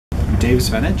Dave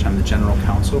Zvenyach. I'm the General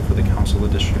Counsel for the Council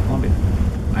of the District of Columbia.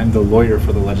 I'm the lawyer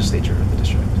for the legislature of the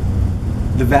district.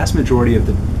 The vast majority of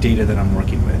the data that I'm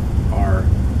working with are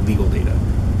legal data.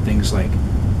 Things like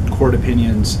court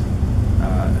opinions,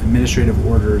 administrative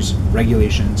orders,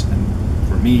 regulations, and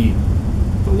for me,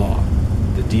 the law,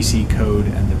 the DC code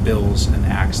and the bills and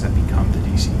acts that become the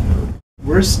DC code.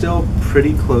 We're still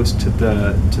pretty close to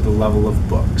the level of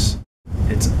books.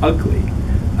 It's ugly.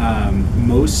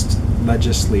 Most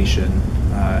legislation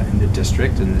in the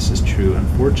district, and this is true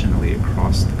unfortunately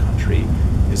across the country,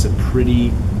 is a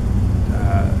pretty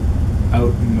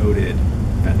outmoded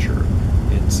venture.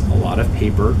 It's a lot of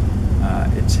paper.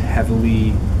 It's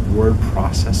heavily word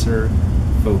processor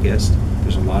focused.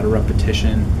 There's a lot of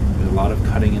repetition. There's a lot of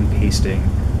cutting and pasting,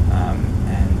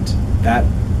 and that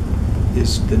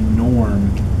is the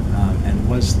norm and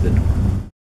was the norm.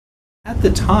 At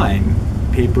the time,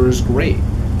 paper is great.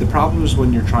 The problem is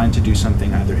when you're trying to do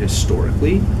something either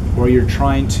historically or you're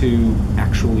trying to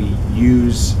actually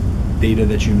use data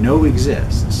that you know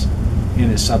exists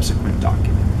in a subsequent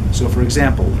document. So for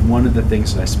example, one of the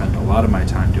things that I spent a lot of my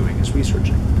time doing is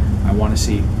researching. I want to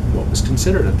see what was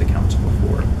considered at the council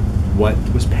before, what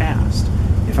was passed.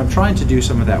 If I'm trying to do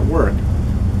some of that work,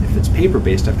 if it's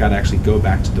paper-based, I've got to actually go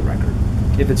back to the record.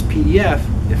 If it's PDF,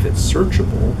 if it's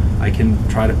searchable, I can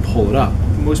try to pull it up.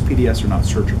 Most PDFs are not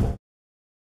searchable.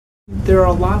 There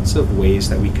are lots of ways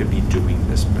that we could be doing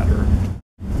this better.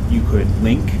 You could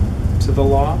link to the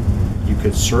law, you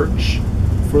could search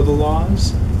for the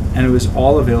laws, and it was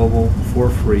all available for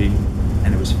free,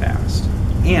 and it was fast.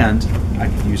 And I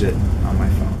could use it on my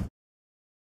phone.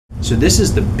 So this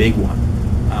is the big one.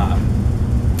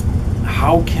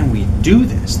 How can we do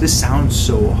this? This sounds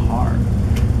so hard.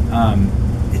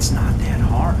 It's not that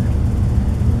hard.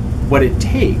 What it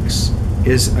takes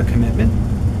is a commitment.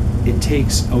 It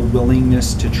takes a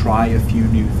willingness to try a few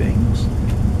new things.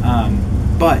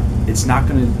 But it's not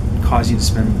going to cause you to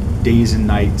spend days and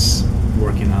nights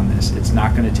working on this. It's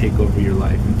not going to take over your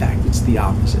life. In fact, it's the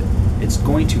opposite. It's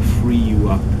going to free you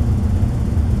up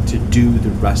to do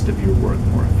the rest of your work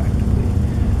more effectively.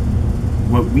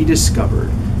 What we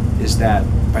discovered is that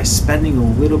by spending a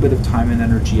little bit of time and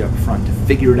energy up front to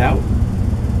figure it out,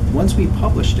 once we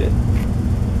published it,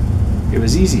 it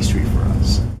was easy street for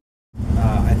us.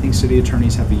 I think city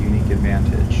attorneys have a unique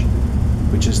advantage,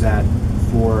 which is that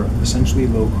for essentially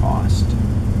low cost,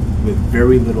 with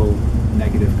very little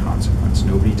negative consequence,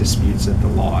 nobody disputes that the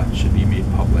law should be made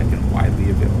public and widely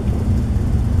available,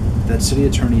 that city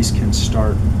attorneys can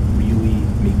start really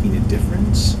making a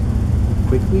difference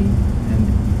quickly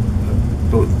and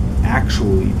both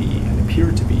actually be and appear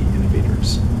to be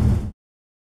innovators.